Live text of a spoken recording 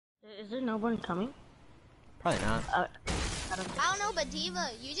Is there no one coming? Probably not. I don't know, but Diva,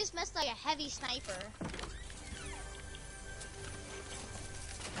 you just missed like a heavy sniper.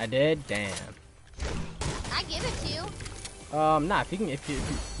 I did? Damn. I give it to you. Nah, if you can hold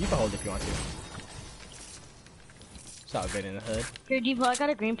it if you want to. It's all good in the hood. Here, Diva, I got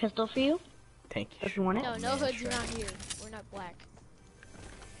a green pistol for you. Thank you. If you want it. No, no hoods around here. We're not black.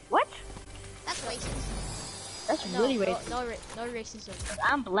 What? That's racist. That's really racist. No racism.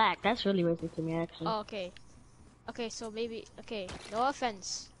 I'm black. That's really racist to me, actually. Oh, okay. Okay, so maybe, okay, no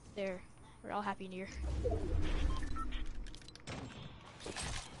offense there. We're all happy here.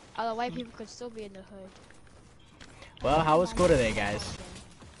 Although white people could still be in the hood. Well, how was school today, guys?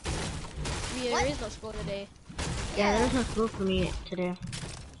 Yeah, there is no school today. Yeah, there's no school for me today.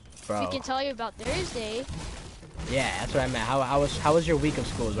 Bro. We can tell you about Thursday. Yeah, that's what I meant. How was your week of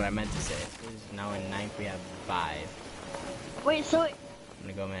school is what I meant to say. Now in 9th we have 5. Wait, so I'm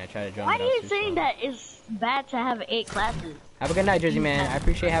gonna go, man. I try to join. why are you saying that it's bad to have 8 classes? Have a good night, Jersey man. I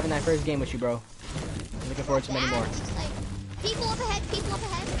appreciate having that first game with you, bro. I'm looking forward to many more. It's just like, people up ahead, people up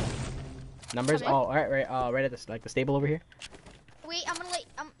ahead. Numbers? Oh, right at the stable over here. Wait, I'm gonna let,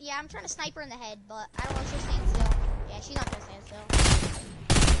 yeah, I'm trying to snipe her in the head, but I don't know if she'll stand still. Yeah, she's not gonna stand still.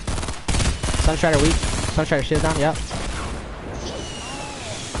 Sunstrider weak. Sunstrider shield down, yep. So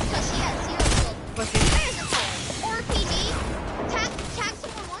she has 0 shield. Where is it from? RPG? Tag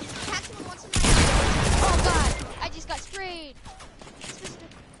someone once in my Oh god, I just got sprayed.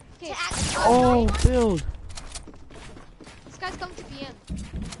 Okay, Oh, build. this guy's coming to PM.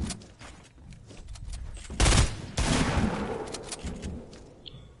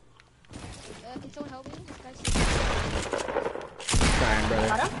 Can someone help me? This guy's Trying,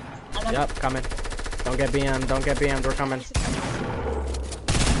 brother. Yep, coming. Don't get BM, don't get BM, we're coming.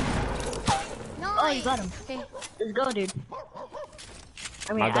 Nice. Oh, you got him. okay. Let's go, dude.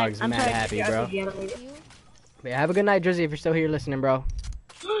 I mean, My dog's I'm mad sorry, happy, bro. You? Yeah, have a good night, Jersey, if you're still here listening, bro.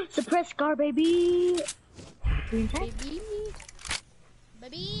 Suppress Scar, baby. Green tag?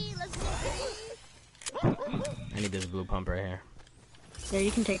 Baby, let's go. I need this blue pump right here. There,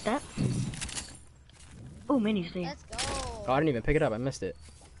 you can take that. Oh, mini stay. Let's go. Oh, I didn't even pick it up, I missed it.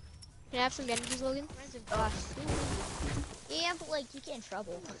 Can I have some bandages, Logan? Gosh. Yeah, but like, you get in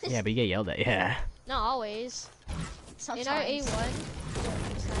trouble. Yeah, but you get yelled at, yeah. Not always. Sometimes. In our A1.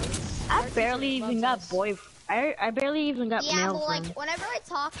 I barely even got boy. I barely even got Yeah, male but like, friends. whenever I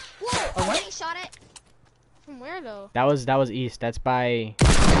talk, whoa, I'm getting shot at. From where though? That was east, that's by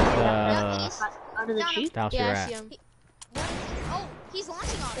Northeast. Under the down cheek? the house Yeah, we're I at. see him. What is it? Oh, he's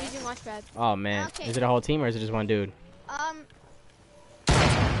launching on He's us. in launchpad. Oh man, Okay. is it a whole team or is it just one dude?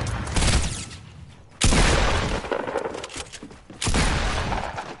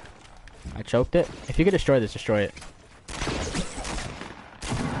 I choked it. If you could destroy this, destroy it.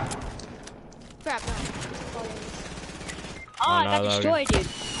 Crap, no. Oh, I got no, Logan. destroyed, dude.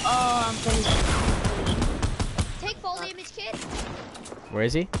 Oh, I'm finished. Take fall damage, kid. Where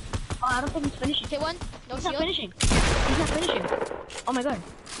is he? Oh, I don't think he's finishing. Hit one. No He's not shield. finishing. He's not finishing. Oh my god.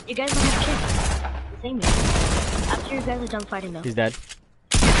 You guys don't have chance. Same me. After you guys are done fighting though. He's dead.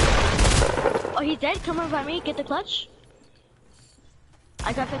 Oh, he's dead? Come over by me. Get the clutch.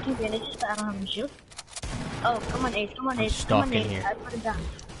 I got 15 bandages, but I don't have any shield. Oh, come on, Ace. Come on, Ace. Come on, stuck in Ace. here. I put him down.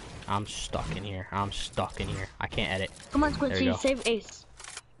 I'm stuck in here. I'm stuck in here. I can't edit. Come on, There we Squidzy. go. Save Ace.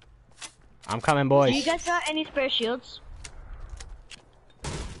 I'm coming, Do boys. you guys got any spare shields?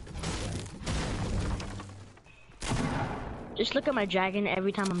 Just look at my dragon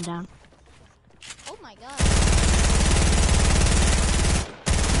every time I'm down. Oh my god.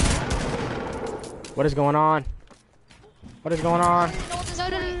 What is going on? What is going on?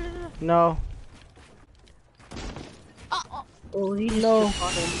 No. Oh, he's No.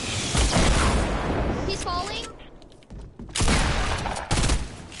 He's falling.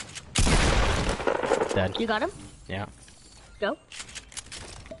 Dead. You got him? Yeah. Go.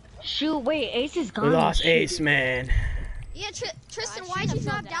 Shoot, wait, Ace is gone. We lost Shoot. Ace, man. Yeah, Tristan, I why'd should've you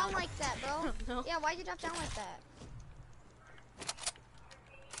drop fell down down. like that, bro? No. Yeah, why'd you drop down like that?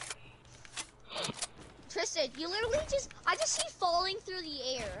 Tristan, you literally I just see you falling through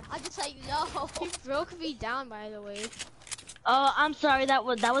the air. I just let you know. He broke me down, by the way. Oh, I'm sorry. That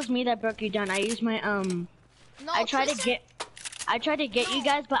was me that broke you down. I used my No, I tried Tristan, to get you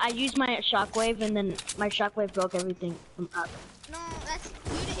guys, but I used my shockwave, and then my shockwave broke everything from up. No,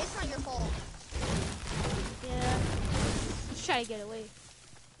 it's not your fault. Yeah. Let's try to get away.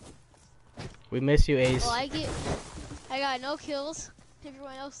 We miss you, Ace. Well, I got no kills.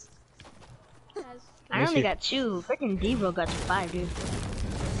 Everyone else has. I Miss only you. got 2. Freaking Devo got 5, dude.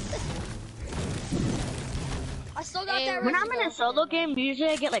 I still got Hey, that. When Rift I'm in a go. solo game, usually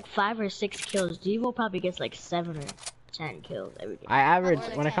I get like 5 or 6 kills. Devo probably gets like 7 or 10 kills every game. I average More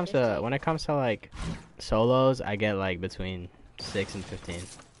than when it 10, comes to like solos, I get like between 6 and 15.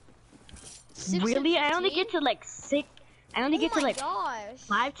 6 and Really? I only 15? get to like 6. I only Oh get to my like gosh.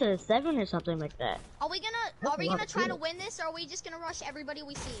 5 to 7 or something like that. Are we That's gonna a lot of try to kills. win this, or are we just gonna rush everybody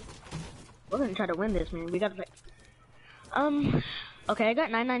we see? We're gonna try to win this, man. We gotta like. Okay, I got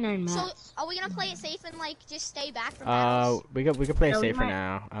 999 So mats. are we gonna play it safe and like just stay back from Uh, battles? we could play it No, we safe for might-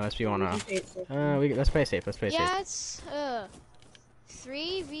 now, unless we wanna. Okay, Let's play it safe. Let's play it safe. Yeah, it's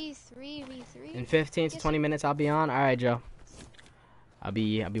 3v3v3. In 15 to 20 minutes, I'll be on. All right, Joe. I'll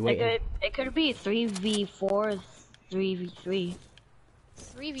be waiting. It could be 3v4, 3v3.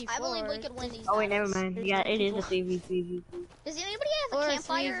 3v4. I believe we could win these. Oh wait, never battles. mind. There's Yeah, no it is a people. 3v3v3. Does anybody have Or a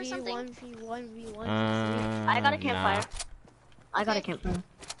campfire or something? 3v1v1v1. I got a Nah. campfire. I got a Okay. campfire.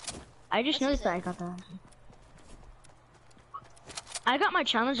 I just Let's use noticed that I got that. I got my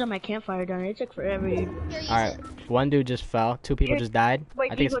challenge on my campfire done. It took forever. Dude. Here, use All right, it. one dude just fell. 2 people Here. just died.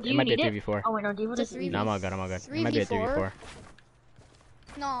 Wait, I think Devo, do it you might be a need it? 3v4. Oh wait, no, Devo It's a doesn't need No, it. I'm all good. I'm all good. It might be a 3v4? 3v4.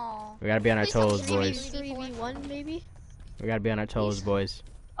 No. We gotta be on our Please tell me toes, you need boys. me. 3v1 maybe? We gotta be on our toes, boys.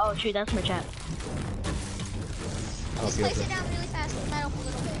 Oh shoot, that's my chat. Just Okay, place okay. it down really fast and light up a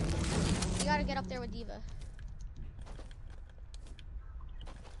little bit. You gotta get up there with Diva.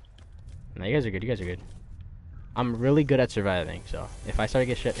 No, you guys are good. You guys are good. I'm really good at surviving, so if I start to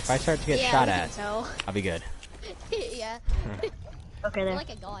get shot we at, can tell. I'll be good. Yeah. Okay, You're there. like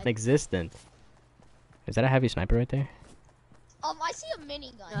a god. Existent. Is that a heavy sniper right there? I see a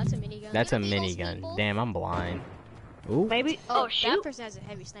minigun. No, that's a minigun. That's a gonna be those minigun. people? Damn, I'm blind. Ooh. Maybe. Oh that shoot. person has a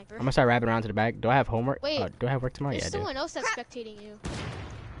heavy sniper. I'm gonna start wrapping around to the back. Do I have homework? Wait. Do I have work tomorrow? There's Yeah, I do. someone else that's Crap. spectating you.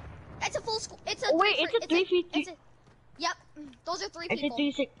 It's a full school. It's a. Oh, wait, three it's a for- 3v3. it's a- Yep. Those are 3 It's a people.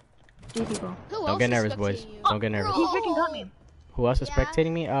 3 people. Who Don't else get is nervous, boys. spectating you? Don't get nervous. He freaking got me. Who else is Yeah.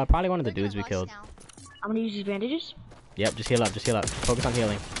 spectating me? Probably one of the We're gonna dudes we rush killed. now. I'm gonna use these bandages. Yep, just heal up. Just heal up. Focus on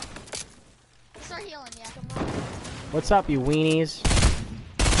healing. Start healing, yeah. What's up, you weenies?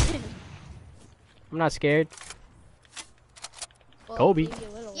 I'm not scared. Well, Kobe. maybe a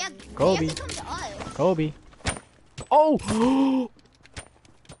little Yeah, bit. Kobe. they have to come to us. Kobe. Oh!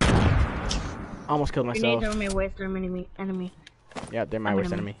 Almost killed myself. Grenades are my worst enemy. Yeah, they're my I'm worst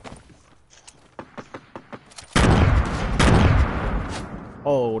gonna- enemy.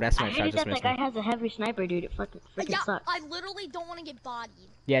 Oh, that's I my shot hated just that missed guy me. has a heavy sniper, dude. It freaking Yeah, sucks. I literally don't want to get bodied.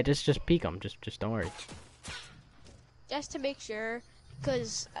 Yeah, just peek him. Just don't worry. Just to make sure,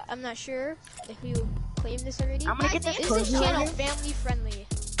 because I'm not sure if you claimed this already. I'm gonna get Guys, this Is this cozy channel over here. family friendly?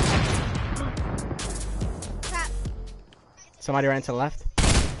 Crap. Somebody ran to the left.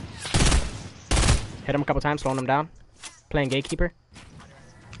 Hit him a couple times, slowing him down. Playing gatekeeper.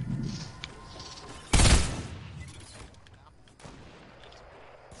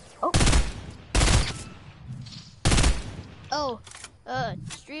 Oh,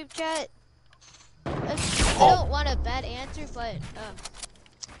 stream chat. I don't want a bad answer, but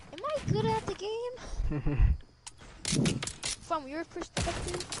am I good at the game from your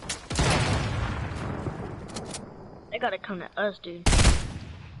perspective? They gotta come to us, dude.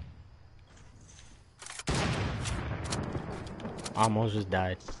 Almost just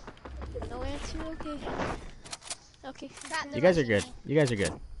died. No answer. Okay. Okay. Crap, You they're guys are rushing good. me. You guys are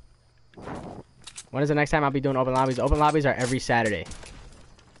good. When is the next time I'll be doing open lobbies? Open lobbies are every Saturday.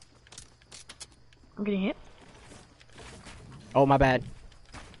 I'm getting hit. Oh, my bad.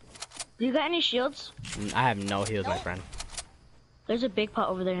 Do you got any shields? I have no heals, my Nope. friend. There's a big pot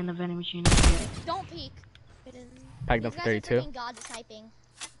over there in the vending machine. Don't peek. Packed These up for guys are 32. freaking god sniping.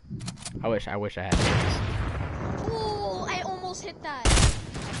 I wish I had heals. Ooh, I almost hit that.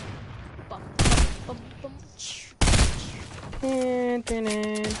 Bum, bum, bum.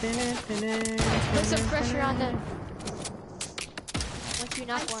 Put some pressure on them. Once you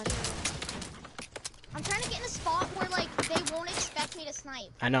knock one. I'm trying to get in a spot where like they won't expect me to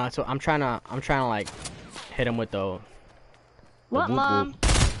snipe. I know. So I'm trying to like hit him with the What, whoop Mom? whoop.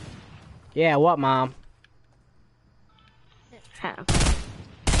 Yeah, what, Mom? Ha.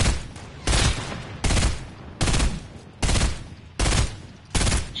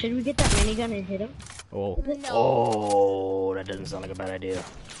 Should we get that minigun and hit him? Oh. No. Oh, that doesn't sound like a bad idea.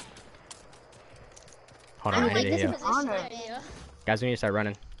 Hold I on, I don't like need to this heal. position Honor. I'm in. Guys, we need to start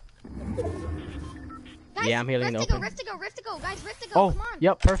running. Guys, Yeah, I'm healing in the Rift to go, open. Rift to go, Rift to go, guys, Rift to go, Oh, come on.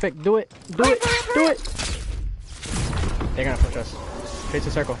 yep, perfect. Do it. Do it. Do it. They're gonna push us. Face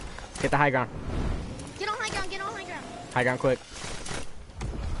the circle. Get the high ground. Get on high ground, get on high ground. High ground quick.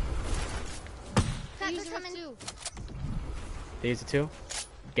 Crap, Use they're the coming. Rift too. These are two.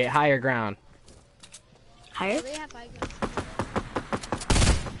 Get higher ground. Higher? They have 5 guns.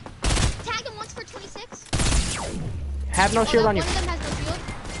 Tag him once for 26. Have no shield on you. One of them has no shield.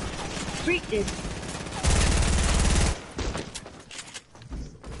 Freak, dude.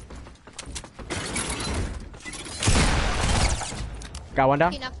 Got one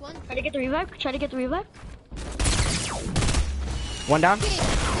down. Okay, knocked one. Try to get the revive. Try to get the revive. One down. Okay.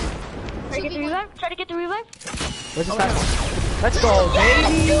 Try to get the 2v1. revive. Try to get the revive. Where's the side? Let's go,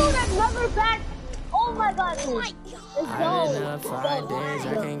 baby. Dude, that rubber back. Oh my god. Oh my god. Let's I've go. been up 5 days,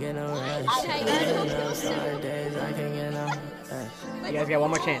 I can't get no rest. I've been up 5 days, I can't get no You guys got one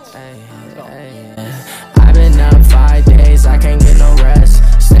more chance. I've been up 5 days, I can't get no rest.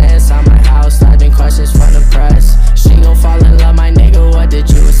 Stay inside my house, dodging questions from the press.